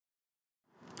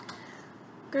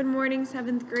Good morning,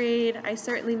 7th grade. I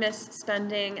certainly miss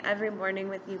spending every morning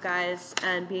with you guys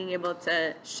and being able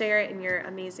to share in your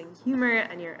amazing humor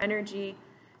and your energy.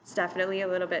 It's definitely a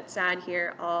little bit sad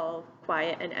here, all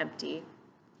quiet and empty.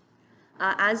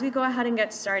 As we go ahead and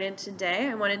get started today,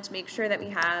 I wanted to make sure that we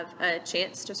have a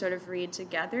chance to sort of read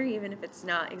together, even if it's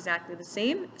not exactly the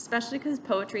same, especially because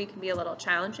poetry can be a little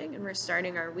challenging, and we're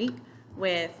starting our week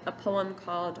with a poem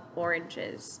called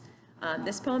Oranges.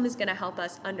 This poem is going to help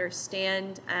us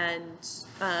understand and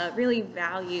really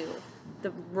value the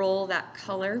role that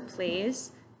color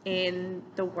plays in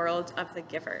the world of the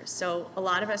giver. So a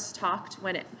lot of us talked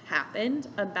when it happened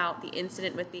about the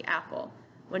incident with the apple.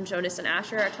 When Jonas and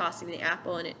Asher are tossing the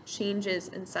apple and it changes,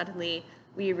 and suddenly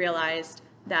we realized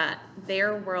that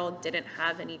their world didn't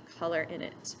have any color in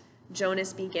it.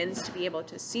 Jonas begins to be able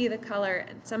to see the color,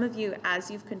 and some of you,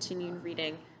 as you've continued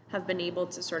reading, have been able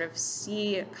to sort of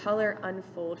see color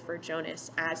unfold for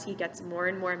Jonas as he gets more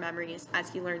and more memories, as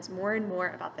he learns more and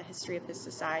more about the history of his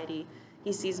society.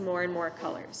 He sees more and more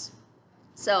colors.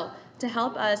 So to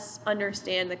help us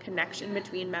understand the connection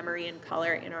between memory and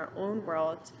color in our own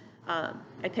world,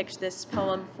 I picked this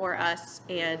poem for us,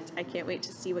 and I can't wait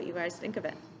to see what you guys think of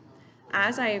it.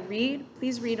 As I read,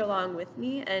 please read along with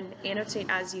me and annotate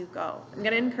as you go. I'm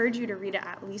going to encourage you to read it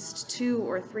at least 2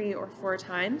 or 3 or 4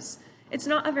 times. It's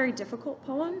not a very difficult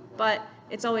poem, but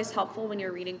it's always helpful when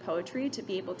you're reading poetry to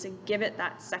be able to give it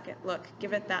that second look,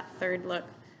 give it that third look,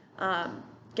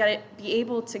 be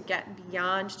able to get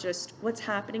beyond just what's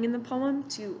happening in the poem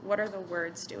to what are the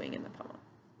words doing in the poem.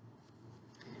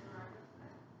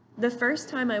 The first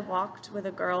time I walked with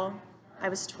a girl, I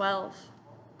was 12,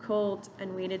 cold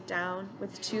and weighted down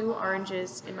with 2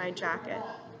 oranges in my jacket.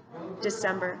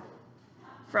 December.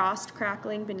 Frost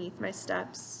crackling beneath my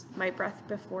steps, my breath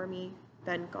before me,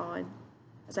 then gone,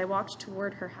 as I walked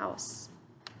toward her house,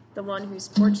 the one whose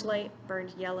porch light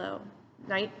burned yellow,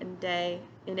 night and day,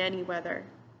 in any weather.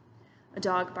 A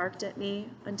dog barked at me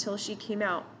until she came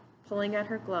out, pulling at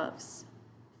her gloves,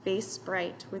 face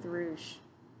bright with rouge.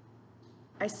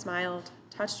 I smiled,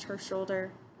 touched her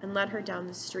shoulder, and led her down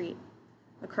the street,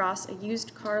 across a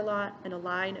used car lot and a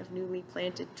line of newly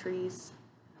planted trees,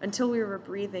 until we were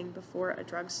breathing before a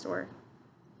drugstore.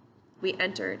 We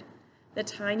entered, the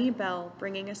tiny bell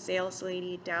bringing a sales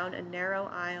lady down a narrow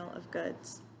aisle of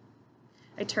goods.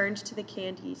 I turned to the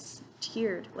candies,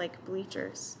 tiered like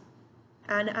bleachers,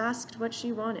 and asked what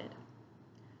she wanted.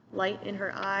 Light in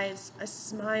her eyes, a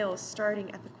smile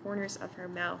starting at the corners of her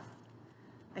mouth.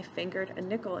 I fingered a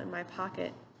nickel in my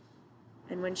pocket,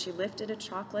 and when she lifted a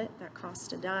chocolate that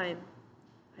cost a dime,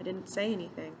 I didn't say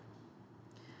anything.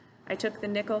 I took the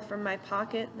nickel from my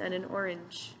pocket, then an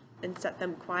orange, and set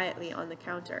them quietly on the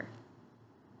counter.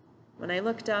 When I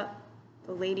looked up,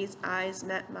 the lady's eyes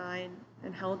met mine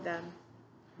and held them,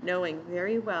 knowing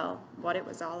very well what it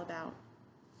was all about.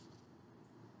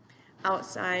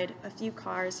 Outside, a few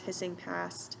cars hissing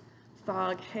past,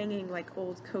 fog hanging like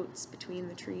old coats between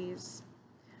the trees.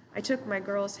 I took my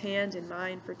girl's hand in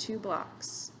mine for 2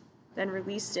 blocks, then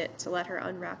released it to let her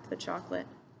unwrap the chocolate.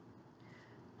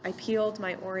 I peeled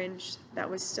my orange that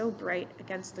was so bright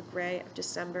against the gray of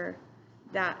December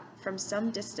that, from some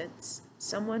distance,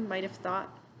 someone might have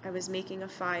thought I was making a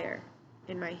fire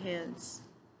in my hands.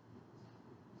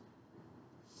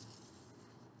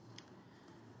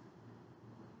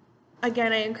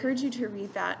 Again, I encourage you to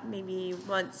read that maybe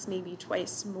once, maybe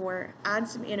twice more. Add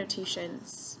some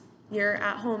annotations. You're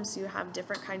at home, so you have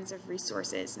different kinds of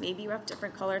resources. Maybe you have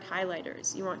different colored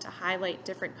highlighters. You want to highlight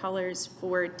different colors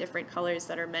for different colors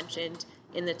that are mentioned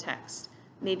in the text.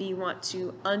 Maybe you want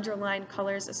to underline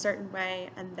colors a certain way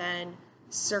and then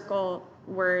circle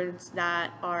words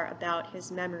that are about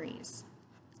his memories.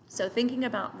 So thinking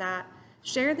about that,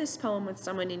 share this poem with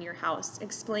someone in your house.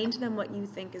 Explain to them what you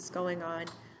think is going on.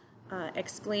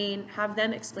 Have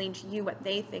them explain to you what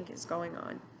they think is going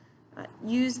on.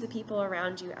 Use the people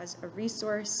around you as a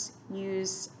resource.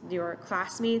 Use your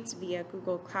classmates via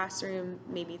Google Classroom,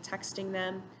 maybe texting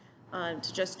them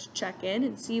to just check in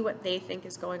and see what they think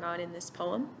is going on in this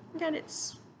poem. Again,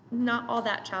 it's not all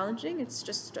that challenging. It's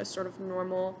just a sort of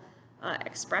normal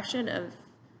expression of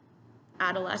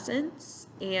adolescence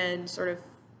and sort of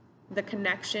the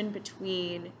connection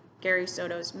between Gary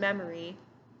Soto's memory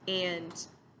and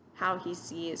how he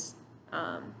sees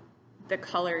the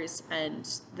colors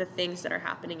and the things that are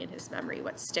happening in his memory,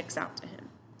 what sticks out to him.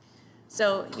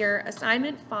 So your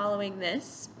assignment following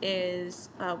this is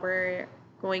we're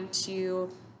going to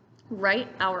write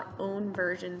our own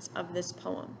versions of this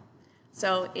poem.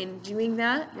 So in doing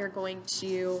that, you're going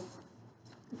to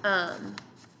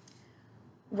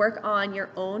work on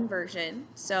your own version.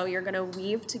 So you're going to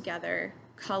weave together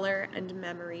color and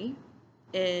memory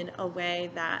in a way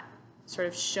that sort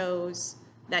of shows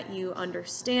that you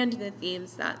understand the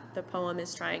themes that the poem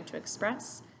is trying to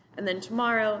express. And then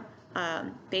tomorrow,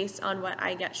 based on what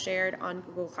I get shared on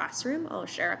Google Classroom, I'll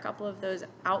share a couple of those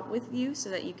out with you so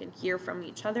that you can hear from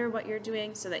each other what you're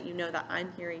doing, so that you know that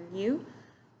I'm hearing you.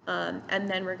 And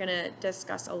then we're going to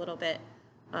discuss a little bit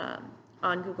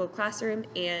on Google Classroom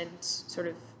and sort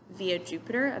of via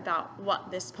Jupyter about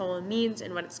what this poem means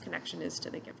and what its connection is to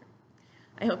the giver.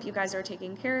 I hope you guys are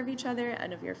taking care of each other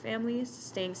and of your families,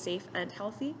 staying safe and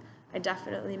healthy. I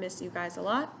definitely miss you guys a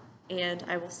lot, and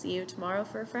I will see you tomorrow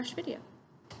for a fresh video.